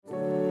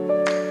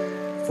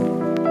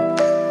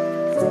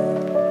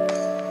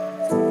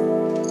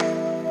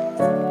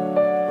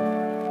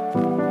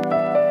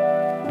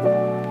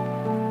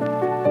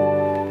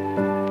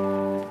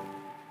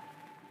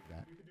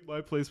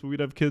workplace where we'd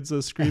have kids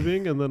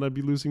screaming, and then I'd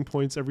be losing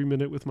points every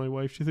minute with my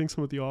wife. She thinks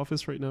I'm at the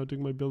office right now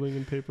doing my billing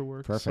and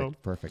paperwork.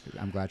 Perfect.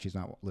 I'm glad she's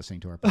not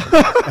listening to our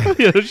podcast.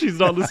 Yeah, she's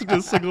not listening to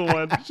a single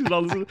one. She's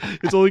not listening.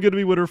 It's only going to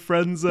be when her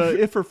friends,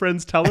 if her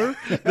friends tell her,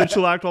 then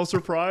she'll act all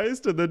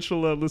surprised, and then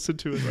she'll listen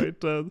to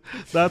it. Right?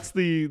 That's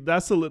the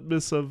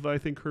litmus of, I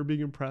think, her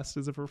being impressed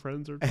is if her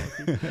friends are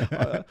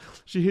talking.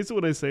 She hates it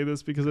when I say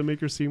this because I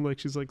make her seem like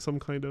she's like some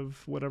kind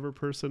of whatever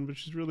person, but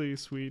she's really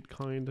sweet,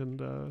 kind, and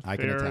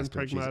fair and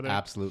pragmatic. She's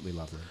absolutely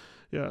lovely.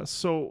 Yeah.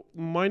 So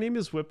my name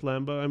is Whip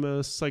Lamba. I'm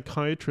a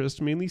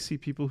psychiatrist. Mainly see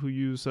people who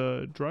use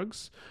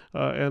drugs,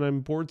 and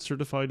I'm board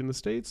certified in the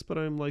States, but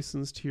I'm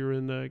licensed here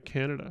in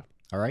Canada.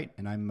 All right,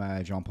 and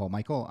I'm Jean-Paul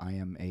Michael. I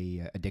am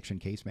a addiction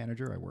case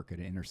manager. I work at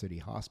an inner city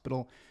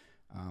hospital.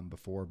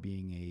 Before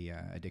being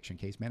a addiction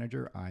case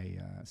manager, I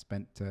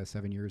spent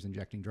 7 years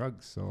injecting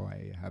drugs, so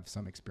I have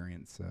some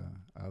experience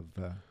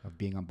of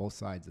being on both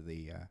sides of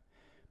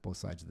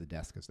the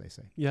desk, as they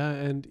say. Yeah,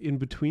 and in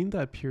between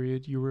that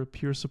period, you were a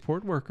peer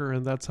support worker,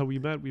 and that's how we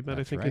met. We met,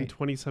 I think, in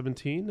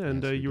 2017,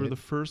 and you were the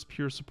first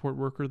peer support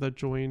worker that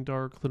joined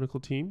our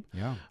clinical team.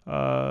 Yeah.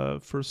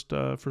 First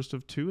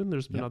of two, and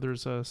there's been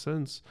others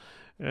since.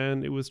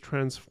 And it was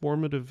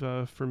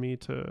transformative for me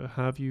to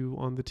have you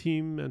on the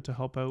team and to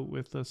help out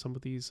with some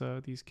of these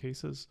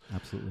cases.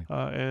 Absolutely.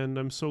 And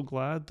I'm so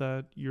glad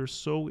that you're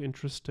so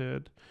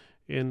interested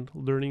in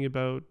learning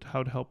about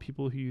how to help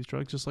people who use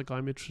drugs, just like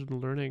I'm interested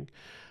in learning.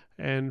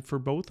 And for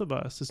both of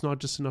us, it's not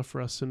just enough for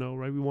us to know,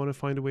 right? We want to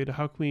find a way to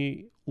how can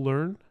we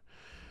learn,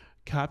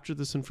 capture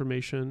this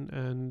information,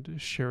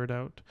 and share it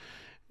out.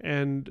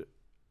 And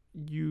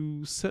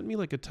you sent me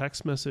like a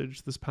text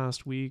message this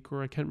past week,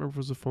 or I can't remember if it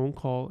was a phone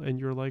call, and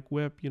you're like,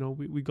 Whip,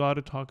 we got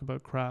to talk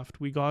about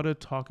craft. We got to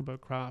talk about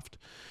craft.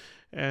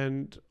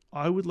 And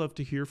I would love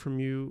to hear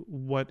from you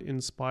what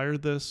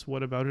inspired this,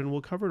 what about it, and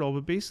we'll cover it all.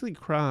 But basically,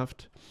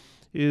 craft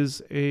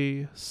is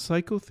a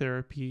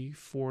psychotherapy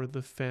for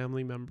the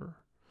family member.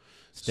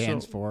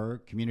 Stands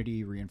for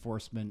Community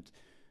Reinforcement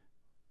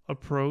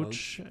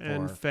Approach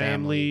and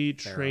Family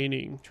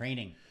Training.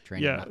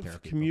 Yeah, not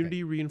therapy.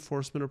 Community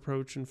reinforcement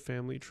approach and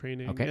family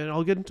training. Okay. And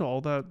I'll get into all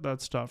that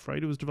stuff,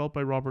 right? It was developed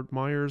by Robert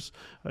Myers.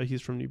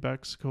 He's from New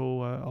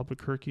Mexico,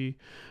 Albuquerque.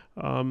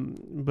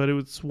 But it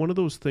was one of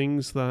those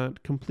things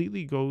that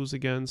completely goes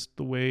against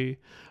the way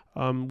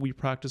we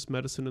practice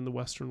medicine in the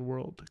Western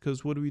world.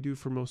 Because what do we do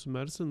for most of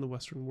medicine in the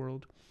Western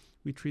world?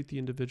 We treat the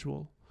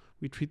individual.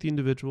 We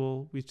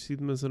see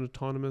them as an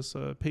autonomous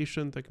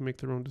patient that can make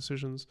their own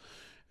decisions.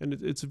 And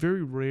it's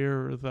very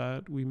rare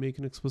that we make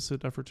an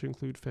explicit effort to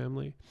include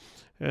family.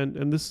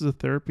 And this is a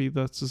therapy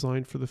that's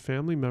designed for the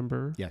family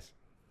member. Yes.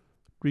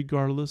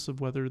 Regardless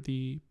of whether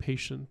the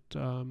patient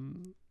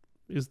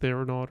is there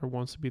or not, or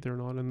wants to be there or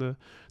not. And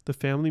the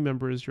family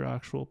member is your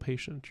actual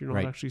patient. You're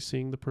not actually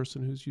seeing the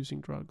person who's using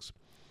drugs.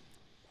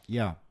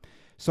 Yeah.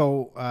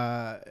 So,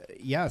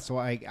 so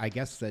I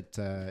guess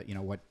that,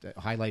 what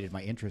highlighted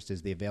my interest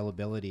is the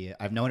availability.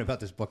 I've known about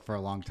this book for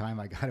a long time,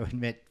 I got to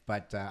admit,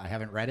 but I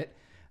haven't read it.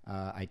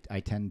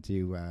 I tend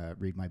to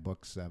read my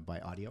books by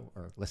audio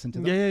or listen to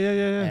them.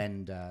 Yeah.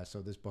 And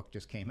so this book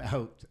just came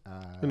out.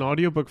 In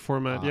audiobook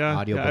format,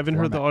 I haven't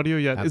heard the audio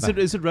yet.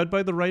 Is it read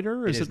by the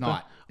writer? Or it is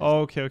not.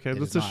 Okay.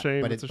 That's a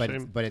shame.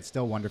 But it's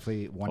still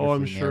wonderfully Oh,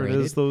 I'm sure narrated.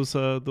 it is.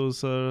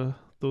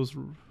 Those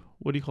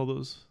what do you call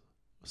those?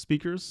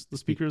 Speakers, the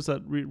speakers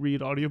that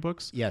read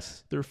audiobooks.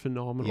 Yes, they're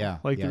phenomenal. Yeah,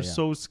 they're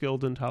so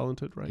skilled and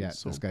talented, right? Yeah,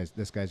 so.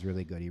 this guy's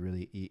really good. He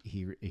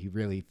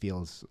really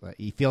feels like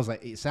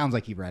it sounds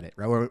like he read it,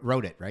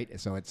 wrote it, right?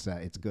 So it's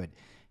good.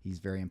 He's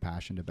very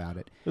impassioned about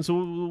it. And so,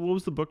 what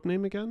was the book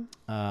name again?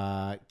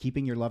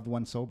 Keeping Your Loved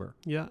One Sober.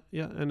 Yeah,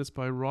 and it's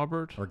by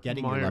Robert Or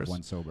Getting Myers. Your Loved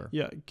One Sober.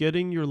 Yeah,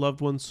 Getting Your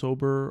Loved One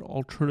Sober: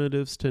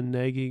 Alternatives to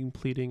Nagging,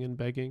 Pleading, and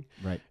Begging.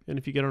 Right. And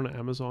if you get it on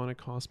Amazon, it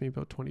costs me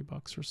about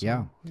 $20 or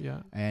so.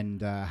 Yeah.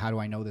 And how do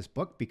I know this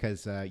book?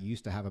 Because you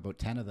used to have about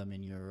 10 of them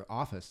in your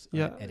office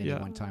at any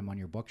one time on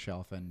your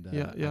bookshelf, and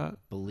I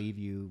believe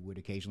you would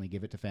occasionally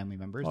give it to family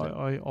members.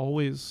 I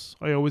always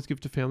give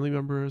to family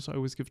members. I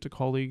always give to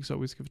colleagues. I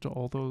always give to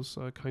all those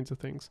kinds of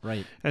things.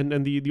 Right.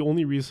 And the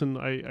only reason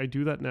I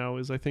do that now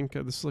is I think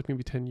this is like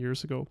maybe 10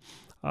 years ago.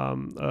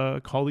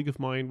 A colleague of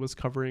mine was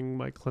covering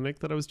my clinic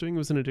that I was doing. It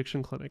was an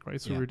addiction clinic,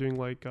 right? So we were doing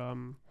like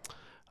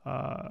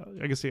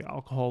I guess the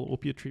alcohol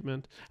opiate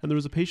treatment, and there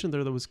was a patient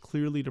there that was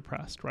clearly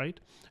depressed, right?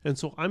 And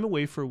so I'm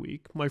away for a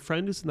week. My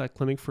friend is in that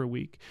clinic for a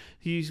week.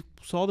 He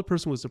saw the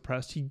person was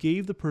depressed. He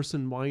gave the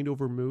person mind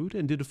over mood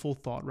and did a full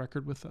thought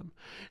record with them.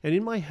 And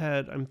in my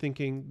head, I'm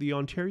thinking, the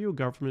Ontario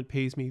government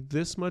pays me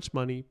this much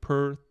money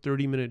per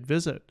 30-minute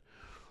visit.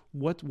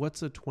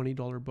 What's a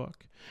 $20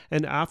 book?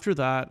 And after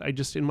that, I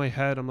just, in my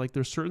head, I'm like,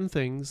 there's certain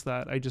things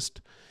that I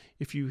just,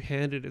 if you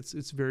hand it,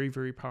 it's very,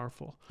 very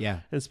powerful.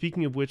 Yeah. And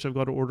speaking of which, I've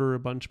got to order a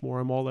bunch more.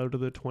 I'm all out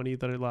of the 20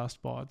 that I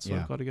last bought. So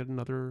Yeah. I've got to get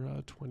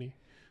another 20.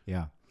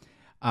 Yeah.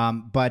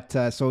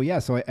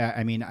 So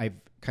I mean, I've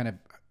kind of,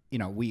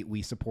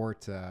 we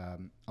support a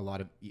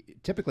lot of,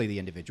 typically the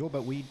individual,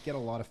 but we get a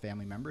lot of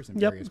family members in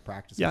various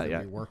practices that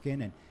we work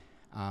in. And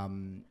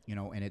You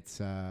know, and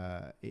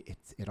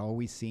it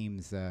always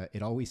seems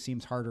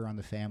harder on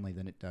the family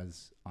than it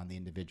does on the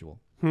individual.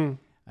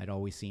 It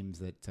always seems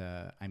that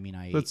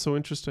that's so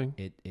interesting.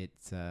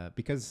 It's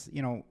because,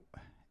 you know,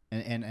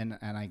 and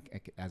I,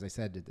 as I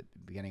said at the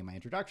beginning of my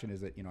introduction,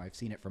 is that, you know, I've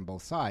seen it from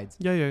both sides.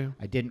 Yeah.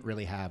 I didn't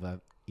really have a,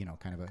 you know,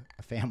 kind of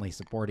a family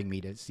supporting me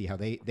to see how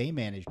they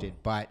managed it,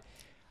 but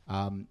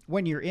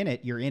when you're in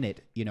it,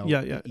 you know.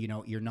 You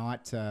know, you're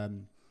not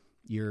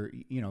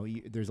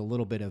there's a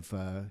little bit of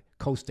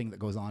coasting that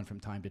goes on from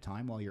time to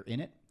time while you're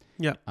in it.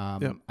 I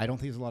don't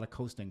think there's a lot of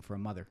coasting for a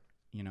mother,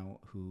 you know,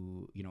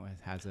 who, you know,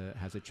 has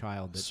a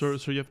child. That's, so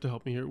you have to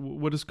help me here.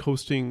 What does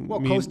coasting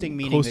mean? Coasting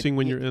meaning coasting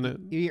when you're in it.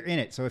 You're in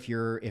it. So if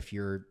you're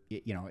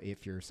you know,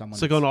 if you're someone,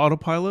 it's like on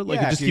autopilot,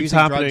 like it just keeps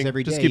happening.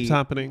 Keeps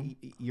happening.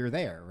 You're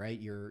there, right?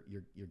 You're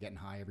getting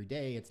high every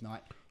day.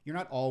 You're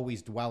not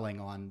always dwelling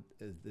on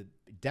the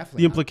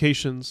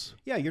implications.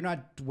 You're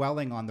not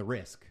dwelling on the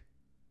risk,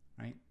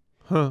 right?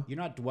 You're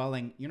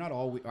not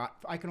always.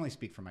 I can only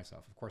speak for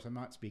myself. Of course, I'm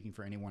not speaking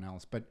for anyone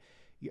else, but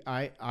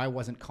I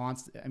wasn't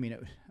constant. I mean,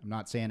 I'm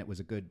not saying it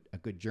was a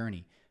good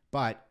journey,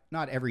 but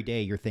not every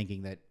day you're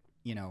thinking that,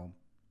 you know,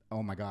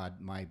 oh my God,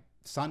 my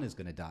son is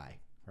going to die,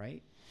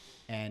 right?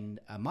 And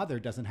a mother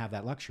doesn't have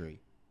that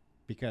luxury,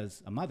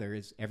 because a mother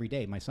is every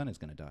day, my son is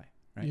going to die,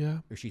 right? Yeah.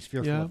 Or she's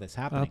fearful of this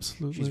happening.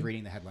 Absolutely. She's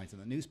reading the headlines in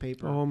the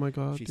newspaper. Oh my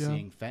God. She's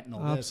seeing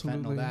fentanyl this,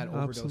 fentanyl that,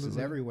 overdoses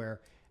Absolutely.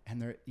 everywhere,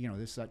 and there, you know,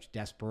 there's such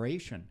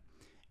desperation.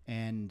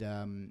 And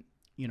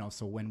you know,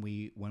 so when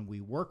we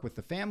work with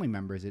the family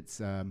members, it's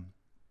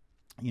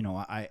you know,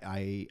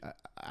 I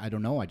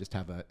don't know, I just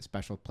have a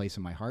special place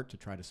in my heart to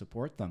try to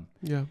support them.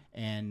 Yeah.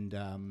 And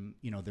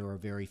you know, there are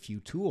very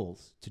few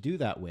tools to do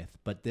that with,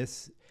 but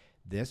this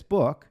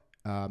book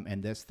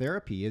and this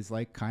therapy is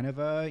like kind of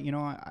a, you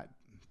know,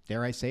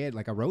 dare I say it,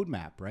 like a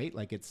roadmap, right?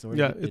 Like it's sort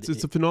of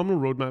it's a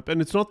phenomenal roadmap,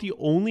 and it's not the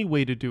only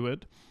way to do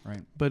it,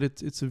 right? But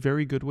it's a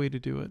very good way to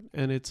do it,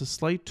 and it's a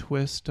slight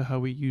twist to how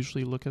we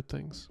usually look at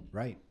things,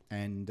 right?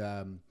 And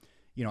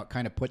you know, it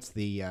kind of puts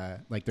the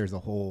like there's a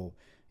whole,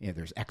 you know,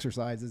 there's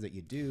exercises that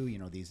you do, you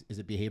know, is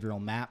it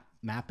behavioral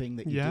mapping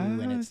that you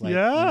do, and it's like, you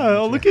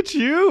know, look at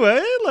you,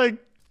 eh? Like,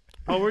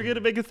 oh, we're gonna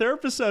make a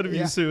therapist out of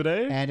you soon,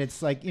 eh? And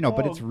it's like, you know,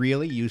 but it's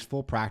really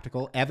useful,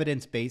 practical,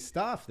 evidence-based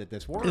stuff that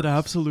this works. It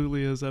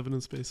absolutely is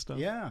evidence-based stuff.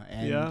 Yeah,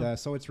 and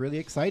so it's really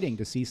exciting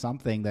to see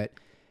something that,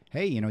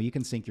 hey, you know, you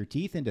can sink your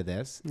teeth into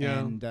this,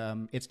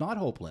 and it's not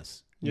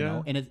hopeless. You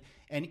know,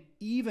 and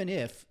even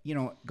if, you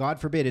know,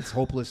 God forbid, it's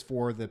hopeless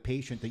for the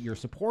patient that you're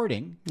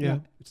supporting, you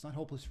know, it's not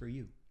hopeless for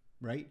you,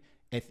 right?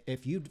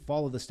 If you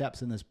follow the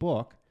steps in this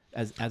book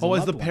as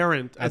the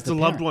parent, as the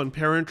loved one,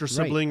 parent or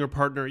sibling or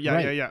partner,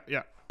 yeah.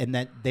 And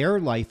that their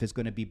life is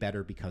going to be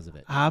better because of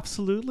it.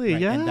 Absolutely,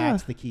 right? yeah. And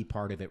that's the key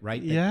part of it,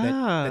 right?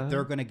 That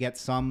they're going to get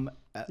some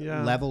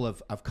level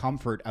of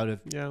comfort out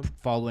of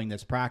following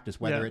this practice,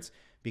 whether it's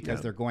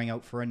because they're going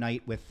out for a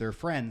night with their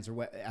friends,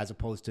 or as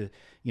opposed to,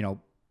 you know,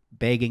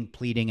 begging,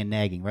 pleading, and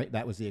nagging, right?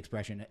 That was the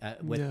expression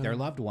with their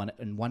loved one,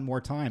 and one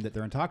more time that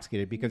they're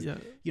intoxicated, because,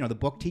 you know, the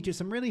book teaches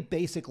some really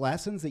basic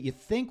lessons that you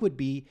think would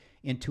be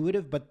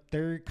intuitive, but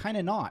they're kind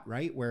of not,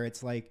 right? Where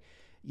it's like,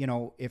 you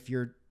know, if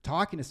you're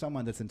talking to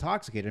someone that's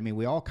intoxicated, I mean,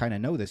 we all kind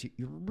of know this,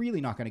 you're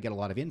really not going to get a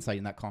lot of insight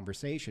in that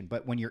conversation.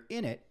 But when you're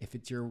in it, if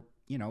it's your,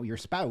 you know, your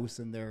spouse,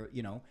 and they're,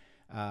 you know,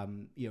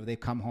 they've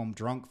come home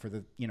drunk for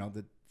the, you know,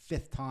 the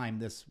 5th time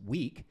this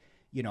week,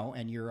 you know,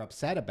 and you're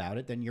upset about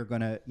it, then you're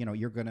going to, you know,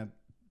 you're going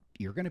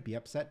to be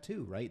upset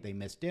too, right? They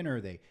missed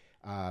dinner. They,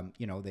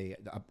 you know, they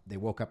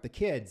woke up the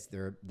kids.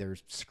 They're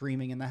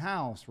screaming in the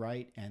house,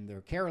 right? And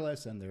they're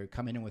careless, and they're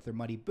coming in with their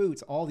muddy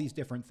boots, all these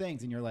different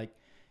things. And you're like,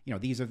 you know,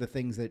 these are the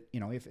things that, you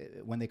know,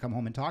 when they come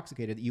home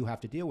intoxicated, that you have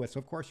to deal with. So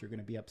of course you're going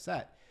to be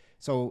upset.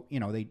 So, you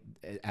know, they,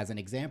 as an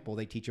example,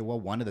 they teach you, well,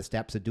 one of the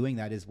steps of doing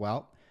that is,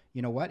 well,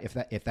 you know what,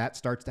 if that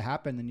starts to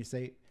happen, then you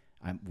say,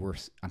 I'm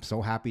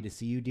so happy to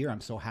see you, dear.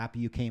 I'm so happy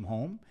you came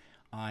home.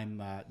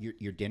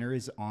 Your dinner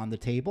is on the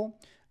table.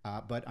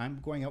 But I'm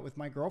going out with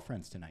my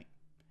girlfriends tonight,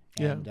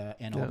 and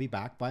I'll be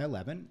back by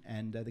 11,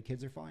 and the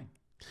kids are fine.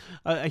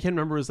 I can't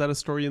remember. Is that a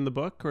story in the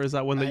book, or is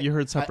that one that you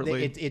heard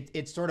separately?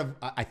 It's sort of.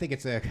 I think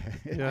it's a.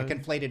 I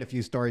conflated a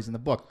few stories in the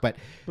book, but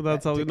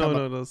that's all.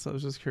 No. I was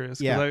just curious.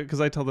 Because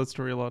I tell that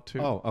story a lot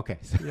too. Oh, okay.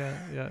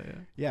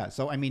 Yeah.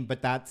 So I mean,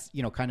 but that's,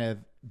 you know, kind of.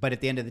 But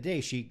at the end of the day,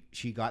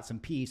 she got some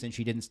peace, and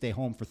she didn't stay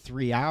home for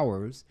 3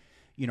 hours,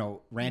 you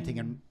know, ranting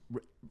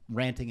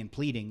and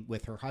pleading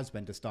with her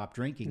husband to stop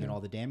drinking and all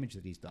the damage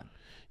that he's done.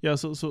 Yeah.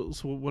 So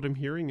what I'm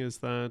hearing is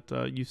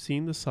that you've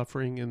seen the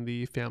suffering in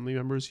the family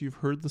members, you've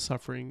heard the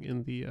suffering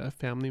in the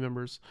family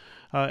members,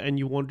 and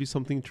you want to do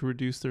something to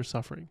reduce their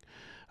suffering.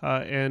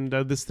 And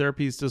this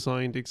therapy is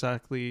designed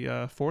exactly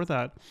for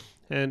that.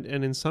 And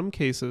in some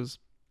cases,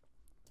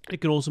 it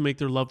can also make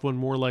their loved one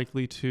more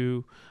likely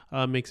to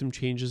make some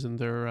changes in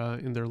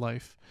their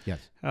life. Yes.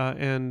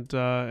 And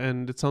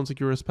it sounds like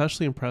you were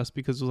especially impressed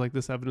because it was like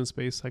this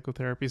evidence-based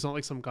psychotherapy. It's not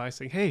like some guy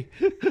saying, "Hey,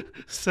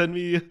 send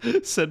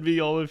me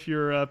all of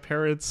your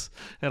parents,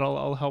 and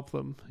I'll help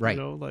them." Right.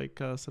 You know, like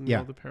send me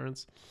all the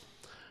parents.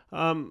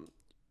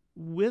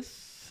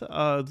 with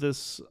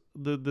this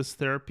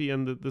therapy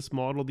and this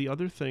model, the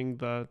other thing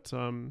that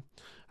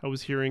I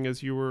was hearing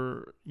as you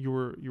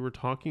were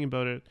talking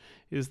about it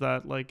is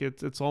that like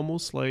it's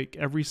almost like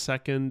every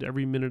second,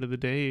 every minute of the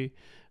day,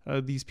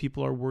 these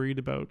people are worried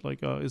about like,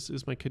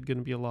 is my kid going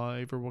to be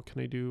alive, or what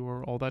can I do,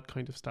 or all that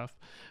kind of stuff,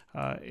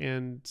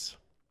 and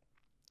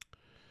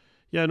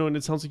yeah, no, and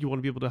it sounds like you want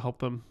to be able to help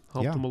them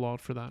a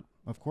lot for that.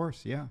 Of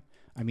course, yeah.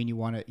 I mean, you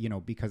want to,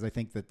 because I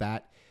think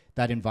that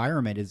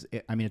environment is,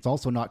 I mean, it's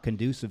also not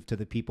conducive to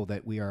the people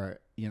that we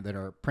are, that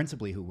are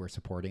principally who we're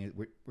supporting.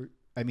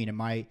 I mean, in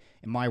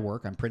my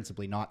work, I'm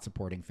principally not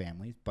supporting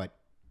families, but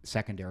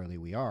secondarily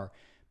we are.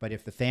 But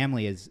if the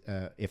family is,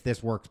 if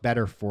this works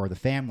better for the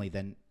family,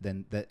 then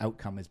the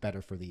outcome is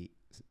better for the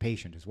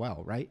patient as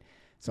well, right?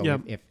 So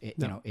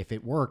if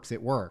it works,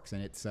 it works,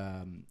 and it's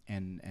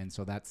and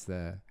so that's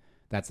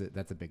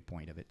a big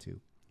point of it too.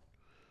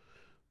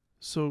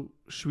 So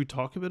should we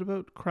talk a bit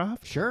about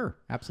craft? Sure,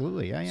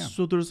 absolutely, yeah.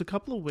 So there's a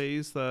couple of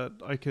ways that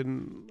I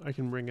can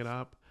bring it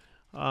up,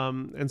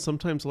 and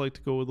sometimes I like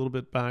to go a little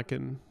bit back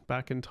in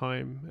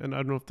time, and I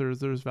don't know if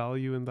there's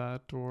value in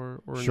that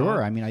or sure. not.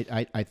 I mean,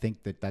 I think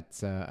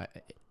that's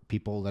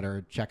people that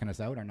are checking us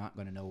out are not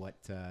going to know what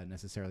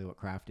necessarily what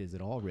craft is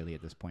at all, really,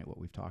 at this point. What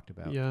we've talked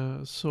about. Yeah.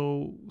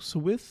 So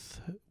with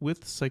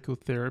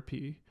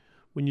psychotherapy,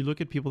 when you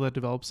look at people that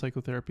develop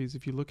psychotherapies,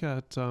 if you look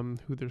at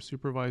who their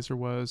supervisor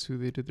was, who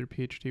they did their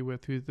PhD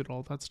with, who they did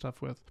all that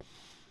stuff with,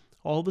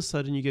 all of a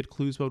sudden you get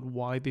clues about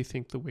why they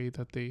think the way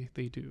that they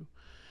do.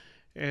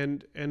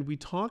 And we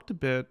talked a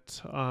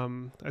bit,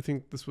 I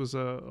think this was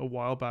a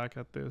while back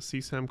at the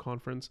CSAM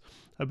conference,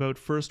 about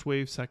first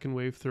wave, second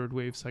wave, third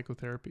wave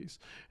psychotherapies.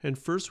 And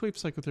first wave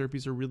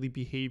psychotherapies are really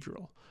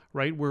behavioral,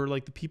 right? Where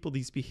like the people,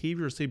 these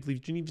behaviors, they believe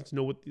you didn't even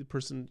know what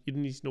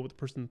the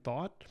person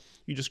thought.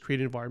 You just create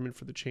an environment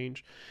for the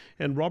change.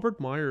 And Robert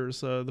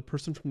Myers, the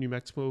person from New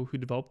Mexico who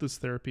developed this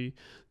therapy,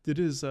 did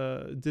his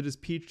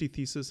PhD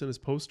thesis and his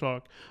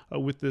postdoc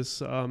with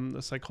this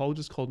a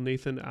psychologist called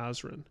Nathan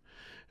Azrin.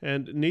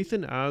 And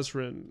Nathan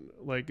Azrin,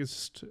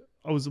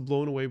 I was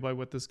blown away by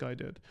what this guy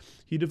did.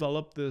 He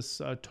developed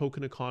this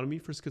token economy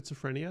for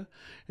schizophrenia.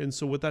 And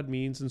so what that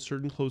means, in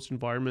certain closed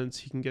environments,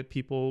 he can get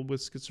people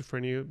with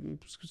schizophrenia.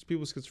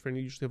 People with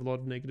schizophrenia usually have a lot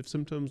of negative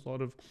symptoms, a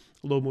lot of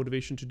low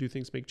motivation to do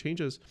things, make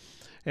changes.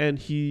 And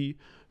he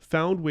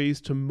found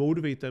ways to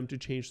motivate them to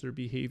change their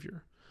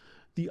behavior.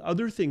 The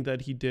other thing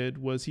that he did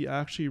was he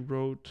actually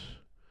wrote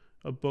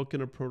a book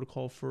and a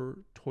protocol for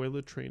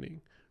toilet training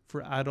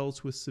for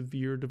adults with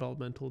severe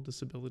developmental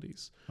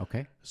disabilities.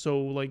 Okay. So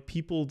like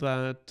people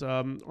that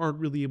aren't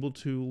really able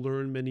to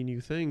learn many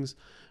new things,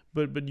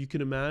 but you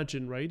can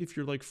imagine, right? If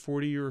you're like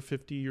 40 or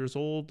 50 years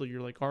old, or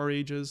you're like our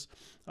ages,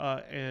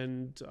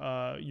 and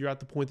you're at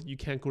the point that you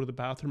can't go to the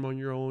bathroom on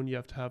your own, you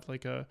have to have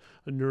like a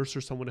nurse or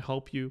someone to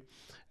help you,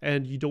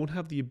 and you don't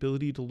have the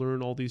ability to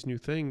learn all these new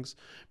things.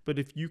 But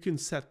if you can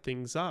set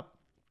things up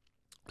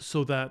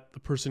so that the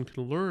person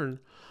can learn,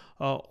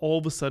 all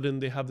of a sudden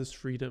they have this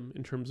freedom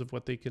in terms of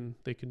what they can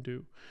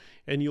do.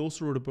 And he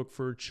also wrote a book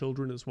for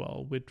children as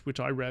well, which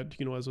I read,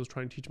 as I was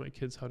trying to teach my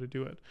kids how to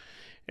do it.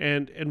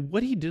 And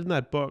what he did in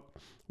that book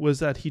was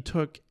that he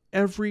took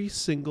every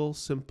single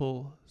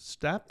simple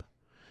step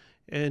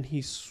and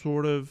he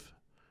sort of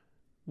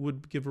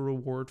would give a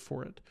reward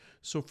for it.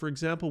 So for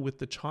example, with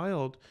the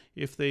child,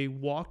 if they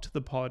walk to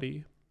the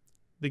potty,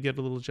 they get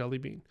a little jelly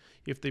bean.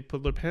 If they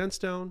put their pants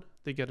down,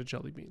 they get a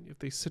jelly bean. If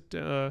they sit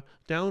down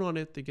on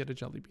it, they get a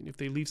jelly bean. If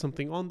they leave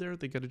something on there,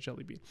 they get a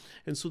jelly bean.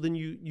 And so then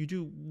you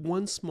do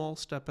one small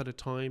step at a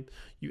time.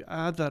 You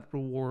add that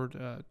reward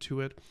to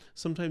it.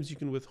 Sometimes you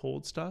can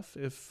withhold stuff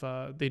if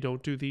they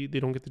don't get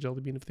the jelly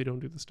bean if they don't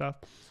do the stuff.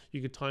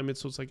 You could time it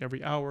so it's like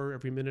every hour,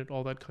 every minute,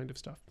 all that kind of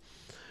stuff.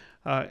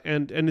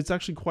 And it's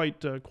actually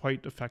quite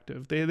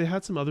effective. They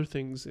had some other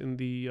things in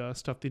the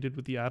stuff they did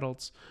with the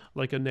adults,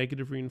 like a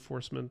negative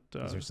reinforcement.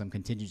 Is there some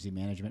contingency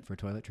management for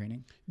toilet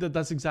training?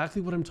 That's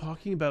exactly what I'm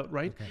talking about,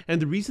 right? Okay.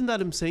 And the reason that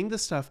I'm saying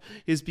this stuff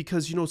is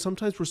because,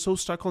 sometimes we're so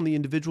stuck on the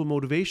individual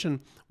motivation,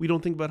 we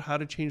don't think about how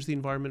to change the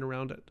environment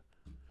around it.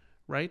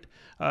 Right.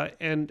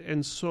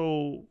 And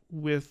so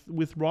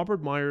with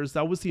Robert Myers,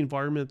 that was the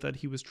environment that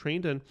he was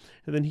trained in.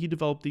 And then he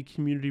developed the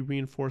community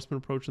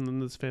reinforcement approach and then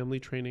this family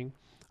training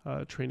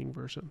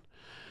version.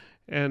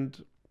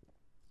 And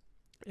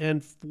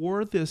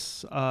for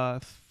this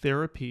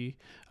therapy,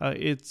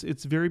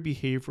 it's very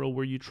behavioral,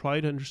 where you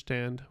try to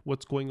understand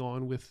what's going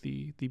on with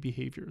the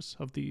behaviors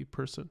of the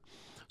person.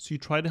 So you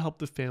try to help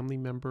the family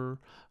member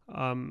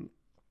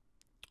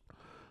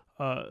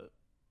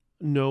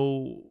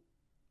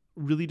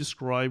really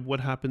describe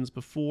what happens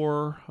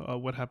before,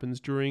 what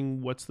happens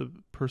during, what's the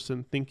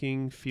person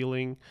thinking,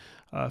 feeling,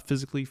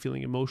 physically,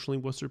 feeling emotionally,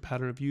 what's their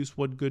pattern of use,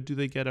 what good do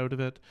they get out of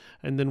it,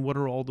 and then what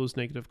are all those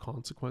negative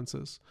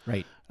consequences.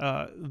 Right.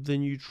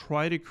 Then you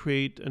try to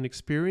create an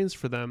experience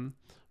for them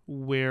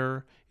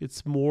where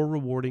it's more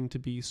rewarding to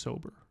be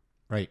sober.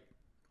 Right.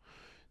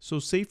 So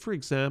say, for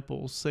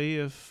example, say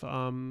if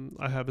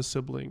I have a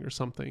sibling or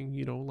something,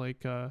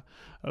 like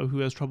who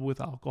has trouble with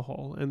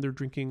alcohol and they're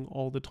drinking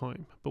all the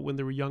time. But when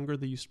they were younger,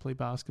 they used to play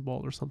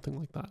basketball or something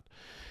like that.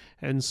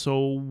 And so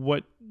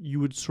what you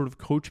would sort of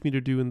coach me to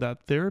do in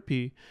that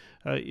therapy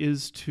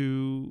is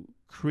to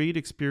create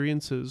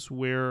experiences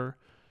where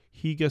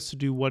he gets to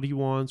do what he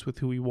wants with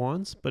who he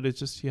wants, but it's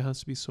just he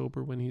has to be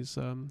sober when he's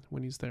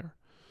there.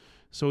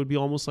 So it'd be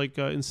almost like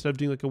instead of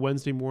doing like a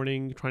Wednesday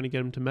morning trying to get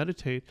him to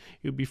meditate,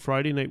 it would be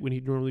Friday night when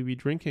he'd normally be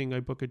drinking.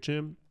 I book a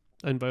gym,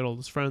 I invite all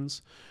his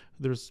friends.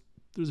 There's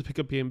a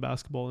pickup game,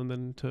 basketball, and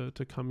then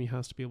to come, he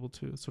has to be able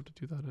to sort of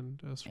do that.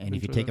 And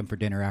if you take him for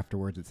dinner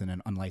afterwards, it's in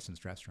an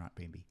unlicensed restaurant,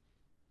 maybe.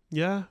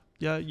 Yeah,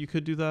 you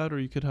could do that, or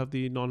you could have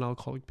the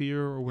non-alcoholic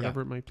beer or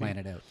whatever it might be. Plan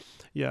it out.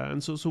 Yeah,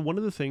 and so one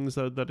of the things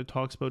that it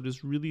talks about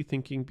is really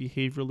thinking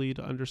behaviorally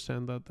to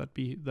understand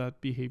that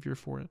behavior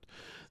for it.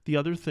 The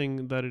other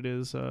thing that it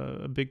is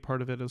a big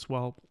part of it as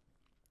well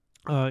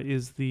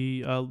is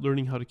the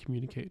learning how to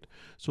communicate.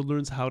 So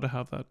learns how to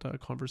have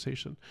that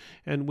conversation.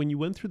 And when you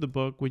went through the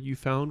book, what you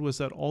found was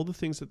that all the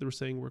things that they were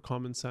saying were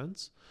common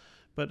sense,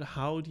 but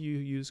how do you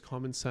use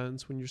common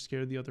sense when you're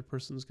scared the other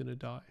person's going to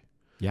die?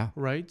 Yeah.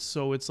 Right.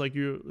 So it's like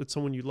it's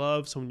someone you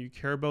love, someone you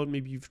care about.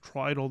 Maybe you've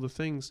tried all the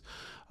things,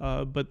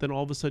 but then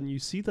all of a sudden you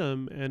see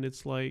them and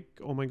it's like,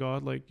 oh my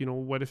God, like,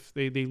 what if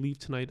they leave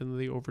tonight and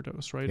they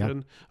overdose, right? Yeah.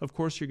 And of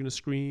course you're going to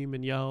scream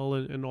and yell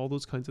and all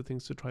those kinds of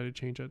things to try to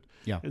change it.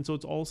 Yeah. And so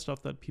it's all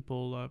stuff that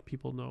people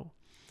know.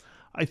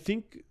 I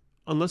think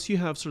unless you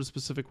have sort of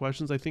specific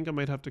questions, I think I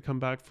might have to come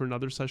back for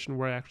another session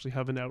where I actually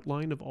have an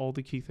outline of all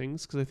the key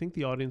things, because I think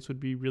the audience would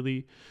be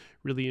really,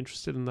 really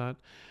interested in that.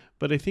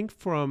 But I think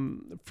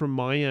from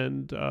my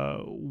end,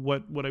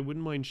 what I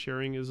wouldn't mind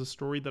sharing is a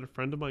story that a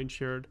friend of mine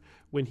shared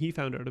when he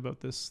found out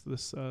about this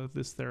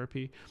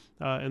therapy,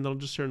 and then I'll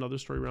just share another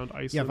story around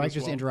Iceland. Yeah, if I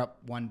just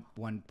interrupt one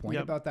point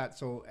Yep. about that.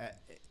 So,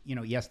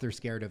 yes, they're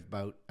scared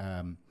about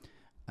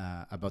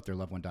their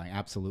loved one dying,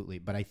 absolutely.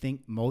 But I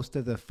think most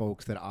of the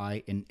folks that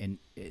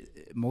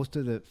most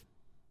of the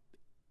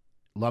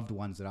loved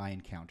ones that I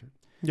encounter,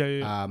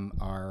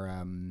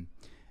 are.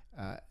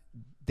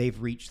 They've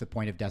reached the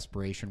point of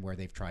desperation where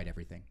they've tried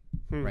everything,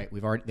 right?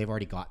 They've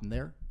already gotten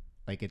there.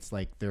 Like it's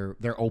like they're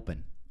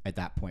open at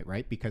that point,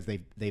 right? Because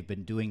they've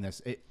been doing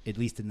this at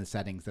least in the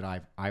settings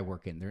that I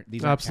work in.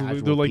 These are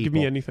absolutely. They're like, people. give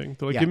me anything.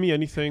 They're like, give me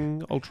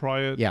anything. I'll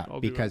try it. Yeah,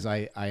 I'll because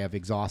I have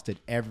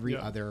exhausted every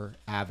other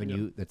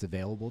avenue that's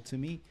available to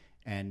me,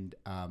 and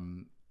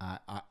I'm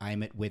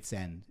at wit's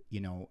end.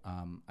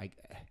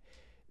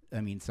 I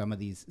mean, some of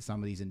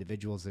these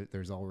individuals,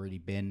 there's already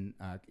been,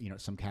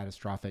 some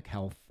catastrophic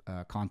health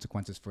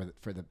consequences for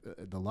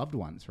the loved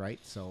ones, right?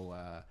 So,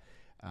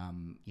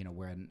 when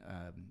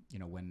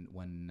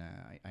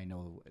I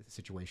know a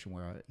situation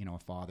where a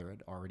father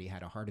had already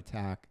had a heart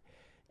attack,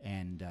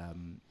 and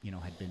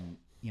had been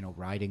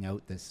riding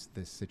out this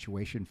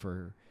situation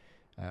for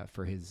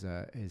his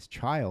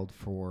child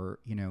for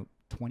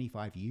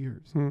 25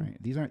 years. Right?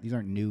 These aren't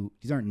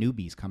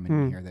newbies coming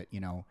in here that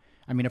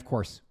I mean, of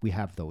course, we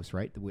have those,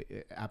 right?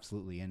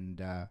 Absolutely, and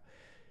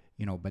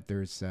but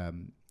there's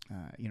and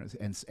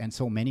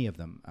so many of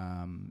them,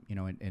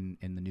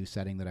 in the new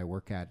setting that I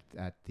work at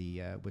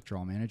the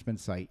withdrawal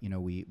management site,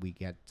 we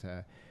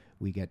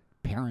get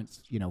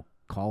parents,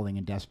 calling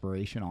in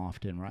desperation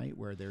often, right,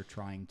 where they're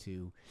trying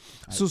to.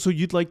 So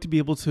you'd like to be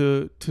able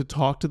to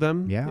talk to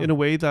them in a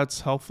way that's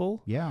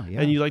helpful,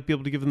 and you like to be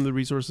able to give them the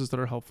resources that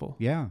are helpful.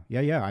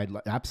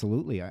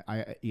 Absolutely.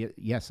 I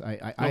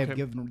have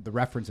given the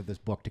reference of this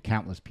book to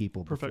countless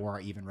people before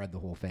I even read the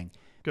whole thing.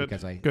 Good.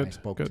 Because I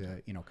spoke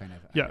to kind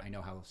of I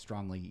know how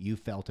strongly you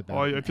felt about.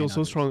 Oh, I feel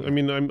so strong. I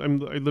mean, I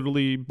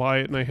literally buy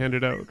it and I hand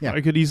it out. Yeah.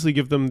 I could easily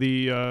give them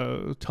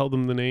tell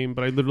them the name,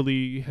 but I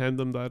literally hand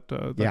them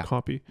that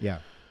copy. Yeah.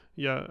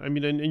 Yeah, I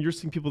mean, and you're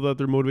seeing people that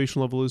their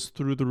motivation level is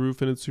through the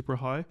roof and it's super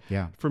high.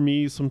 Yeah. For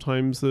me,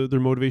 sometimes their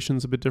motivation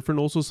is a bit different.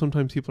 Also,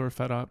 sometimes people are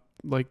fed up.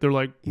 Like, they're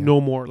like,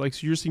 no more. Like,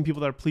 so you're seeing people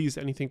that are pleased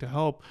anything to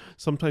help.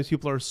 Sometimes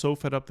people are so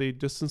fed up, they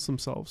distance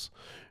themselves.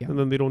 Yeah. And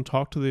then they don't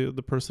talk to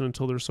the person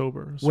until they're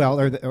sober. So. Well,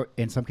 or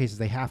in some cases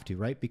they have to,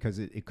 right? Because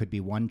it could be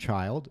one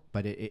child,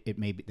 but they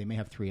may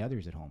have three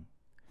others at home.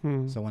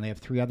 So when they have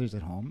three others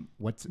at home,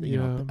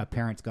 a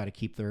parent's got to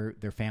keep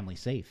their family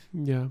safe,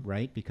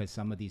 right? Because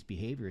some of these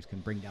behaviors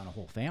can bring down a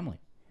whole family.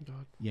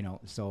 God.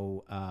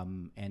 So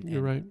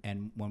you're right.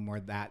 And when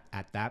we're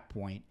at that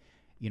point,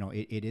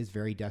 it is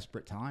very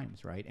desperate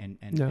times, right?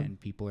 And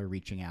people are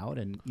reaching out,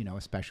 and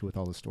especially with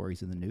all the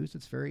stories in the news,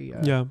 it's very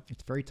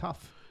it's very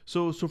tough.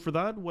 So for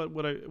that,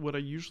 what I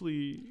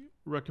usually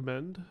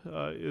recommend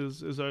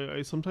is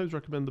I sometimes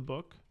recommend the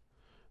book.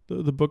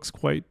 The book's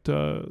quite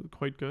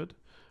good.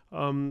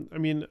 I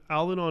mean,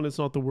 Al-Anon is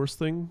not the worst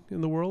thing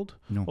in the world.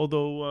 No.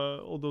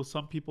 Although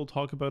some people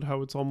talk about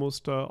how it's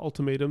almost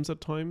ultimatums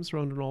at times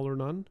around an all or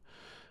none.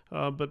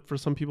 But for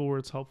some people where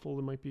it's helpful,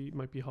 it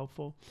might be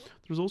helpful.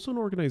 There's also an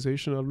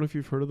organization, I don't know if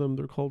you've heard of them.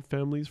 They're called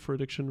Families for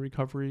Addiction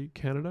Recovery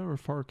Canada, or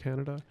FAR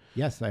Canada.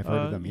 Yes, I've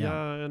heard of them.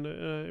 Yeah. And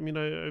I mean,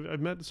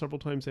 I've met several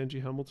times Angie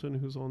Hamilton,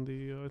 who's on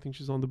the I think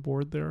she's on the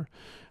board there.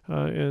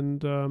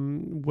 And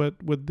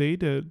what they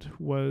did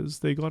was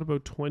they got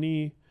about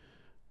 20,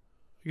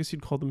 I guess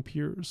you'd call them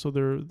peers. So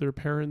they're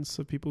parents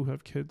of people who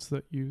have kids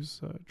that use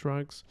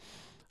drugs.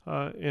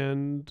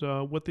 And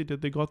what they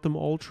did, they got them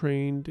all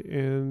trained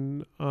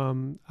in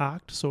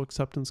ACT, so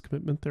acceptance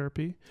commitment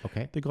therapy.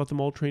 Okay. They got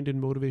them all trained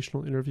in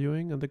motivational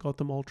interviewing, and they got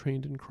them all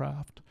trained in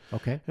craft.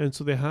 Okay. And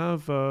so they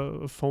have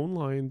a phone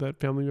line that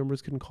family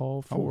members can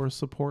call for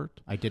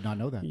support. I did not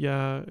know that.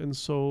 Yeah, and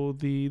so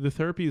the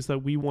therapies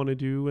that we want to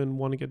do and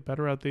want to get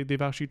better at,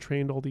 they've actually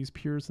trained all these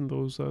peers in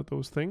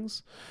those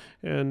things,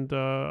 and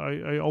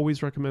I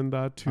always recommend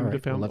that to the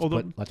family.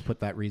 Well, let's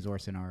put that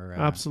resource in our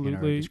absolutely in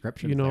our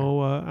description. You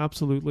know,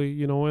 absolutely.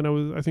 You know,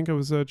 and I think I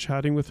was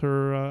chatting with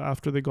her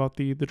after they got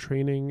the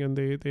training, and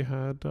they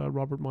had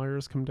Robert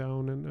Myers come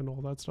down and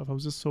all that stuff. I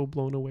was just so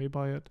blown away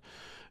by it.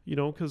 You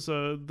know, because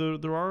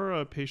there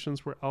are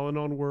patients where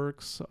Al-Anon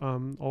works,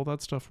 all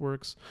that stuff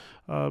works,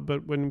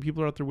 but when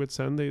people are at their wits'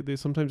 end, they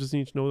sometimes just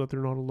need to know that they're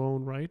not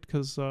alone, right?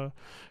 Because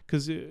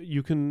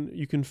you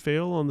can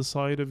fail on the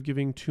side of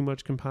giving too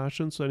much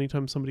compassion. So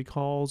anytime somebody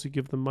calls, you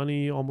give them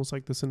money, almost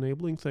like this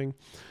enabling thing.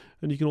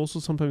 And you can also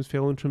sometimes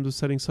fail in terms of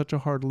setting such a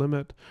hard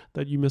limit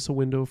that you miss a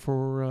window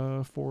for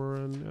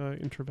an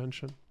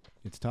intervention.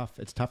 It's tough.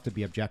 It's tough to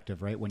be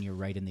objective, right? When you're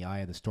right in the eye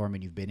of the storm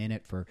and you've been in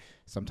it for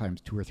sometimes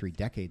 2 or 3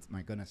 decades.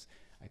 My goodness,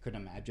 I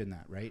couldn't imagine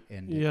that, right?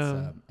 And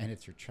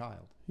it's your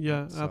child.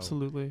 Yeah,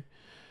 absolutely.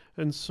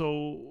 And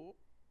so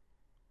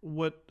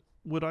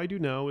what I do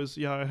now is,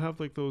 I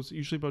have like those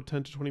usually about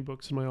 10 to 20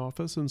 books in my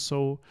office. And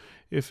so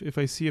if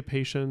I see a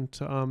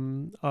patient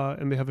and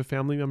they have a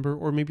family member,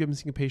 or maybe I'm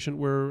seeing a patient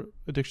where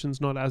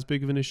addiction's not as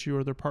big of an issue,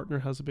 or their partner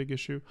has a big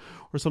issue,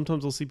 or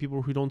sometimes I'll see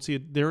people who don't see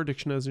their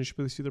addiction as an issue,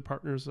 but they see their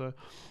partner's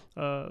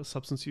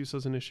substance use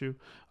as an issue.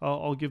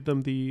 I'll give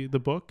them the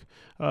book.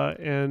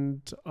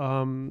 And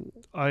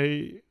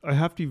I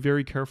have to be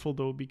very careful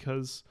though,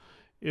 because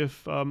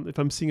if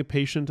I'm seeing a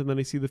patient and then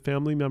I see the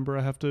family member,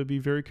 I have to be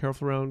very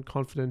careful around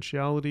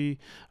confidentiality,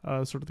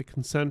 sort of the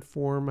consent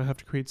form. I have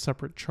to create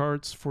separate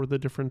charts for the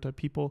different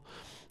people.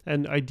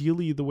 And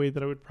ideally, the way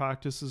that I would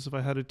practice is if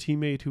I had a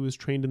teammate who was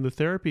trained in the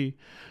therapy,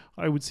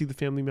 I would see the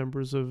family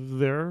members of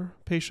their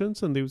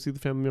patients and they would see the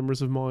family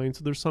members of mine.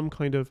 So there's some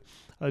kind of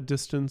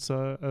distance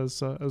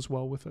as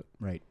well with it.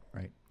 Right.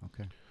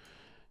 Okay.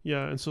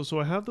 Yeah, and so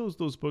I have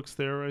those books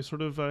there. I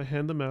sort of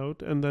hand them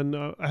out, and then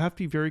I have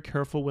to be very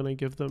careful when I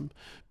give them,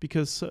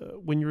 because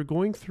when you're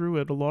going through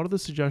it, a lot of the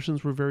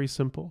suggestions were very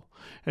simple.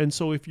 And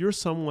so if you're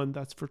someone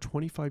that's for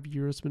 25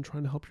 years been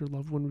trying to help your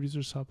loved one reduce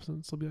their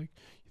substance, they'll be like,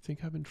 "You think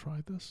I haven't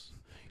tried this?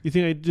 You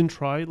think I didn't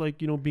try,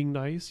 like, you know, being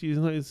nice?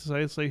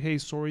 It's like, hey,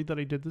 sorry that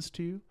I did this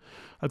to you.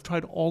 I've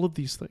tried all of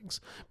these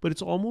things." But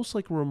it's almost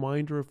like a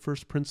reminder of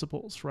first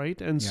principles, right?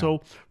 And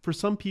so for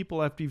some people,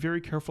 I have to be very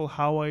careful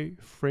how I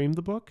frame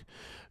the book,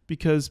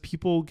 because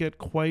people get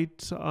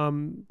quite,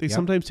 they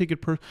sometimes take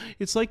it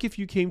it's like if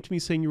you came to me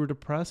saying you were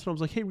depressed and I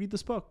was like, "Hey, read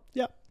this book."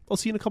 "Yeah, I'll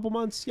see you in a couple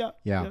months." Yeah.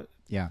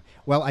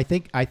 Well, I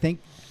think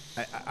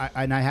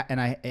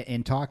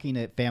in talking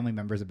to family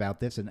members about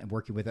this and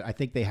working with it, I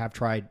think they have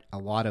tried a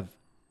lot of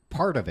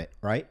part of it,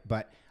 right?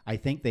 But I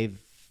think they've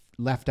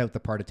left out the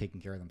part of taking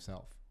care of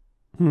themselves.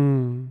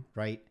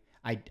 Right?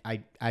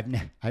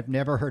 I've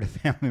never heard a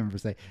family member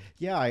say,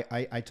 "Yeah,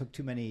 I took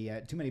too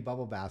many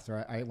bubble baths,"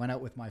 or "I went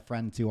out with my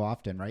friend too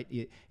often." Right?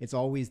 It's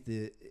always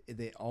the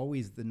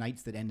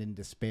nights that end in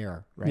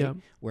despair, right? Yeah.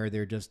 Where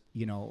they're just,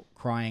 you know,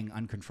 crying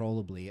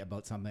uncontrollably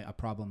about a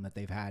problem that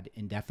they've had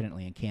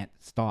indefinitely and can't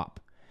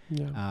stop.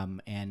 Yeah.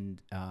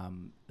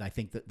 I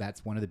think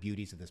that's one of the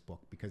beauties of this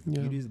book, because the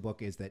beauty of the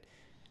book is that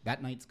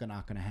night's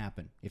not going to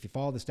happen. If you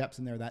follow the steps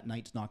in there, that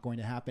night's not going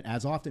to happen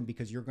as often,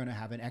 because you're going to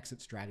have an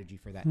exit strategy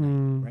for that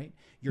night, right?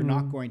 You're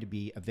not going to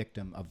be a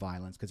victim of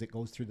violence, because it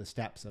goes through the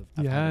steps of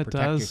how to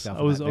protect yourself.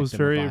 I was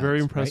very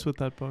impressed right? with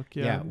that book.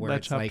 Where that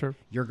it's chapter. like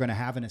you're going to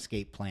have an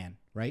escape plan,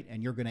 right?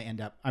 And you're going to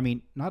end up, I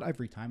mean, not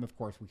every time, of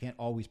course. We can't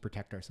always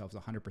protect ourselves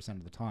 100%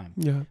 of the time.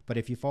 Yeah. But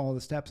if you follow the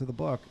steps of the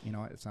book, you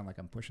know, it's not like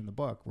I'm pushing the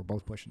book. We're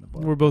both pushing the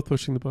book. We're both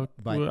pushing the book.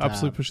 But, we're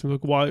absolutely pushing the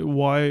book.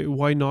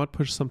 Why not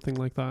push something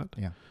like that?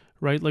 Yeah.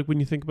 Right? Like when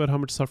you think about how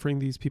much suffering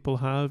these people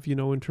have, you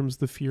know, in terms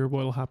of the fear of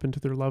what will happen to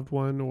their loved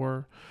one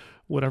or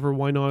whatever,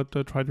 why not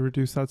try to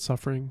reduce that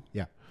suffering?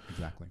 Yeah,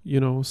 exactly. You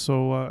know,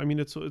 so, I mean,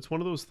 it's one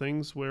of those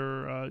things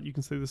where you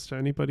can say this to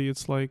anybody.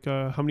 It's like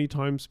how many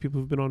times people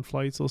who've been on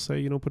flights, they'll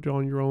say, you know, put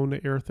on your own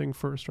air thing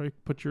first, right?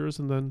 Put yours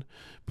and then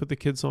put the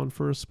kids on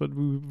first. But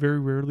we very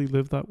rarely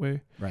live that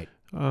way. Right.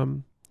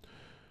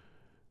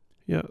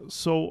 Yeah.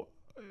 So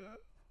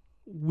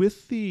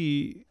with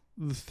the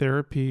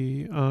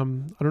therapy, I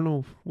don't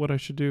know what I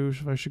should do.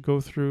 If I should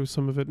go through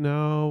some of it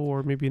now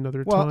or maybe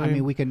another time. Well, I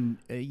mean, we can,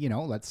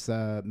 let's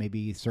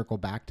maybe circle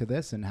back to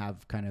this and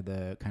have kind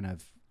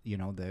of you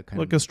know, the kind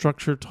like of a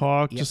structured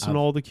talk, just in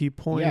all the key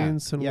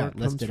points and where it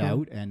list comes it from.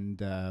 out,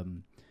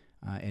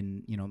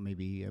 and you know,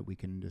 maybe we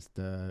can just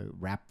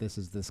wrap this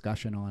as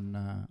discussion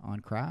on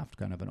craft,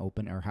 kind of an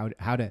open, or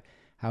how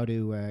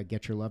to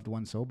get your loved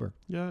one sober.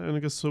 Yeah, and I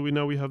guess so.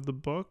 We have the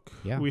book.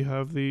 Yeah. We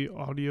have the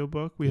audio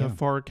book. We have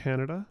Far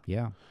Canada.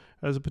 Yeah.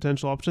 As a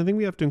potential option. I think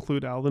we have to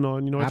include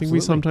Al-Anon. You know, Absolutely. I think we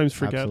sometimes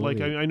forget.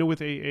 Absolutely. Like I know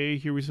with AA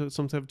here, we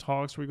sometimes have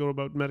talks where we go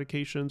about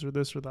medications or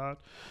this or that.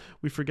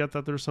 We forget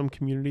that there's some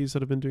communities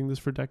that have been doing this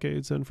for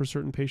decades, and for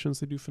certain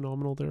patients, they do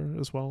phenomenal there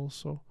as well.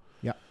 So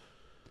yeah,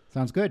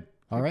 sounds good.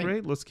 All right,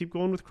 great. Let's keep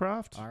going with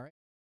craft. All right.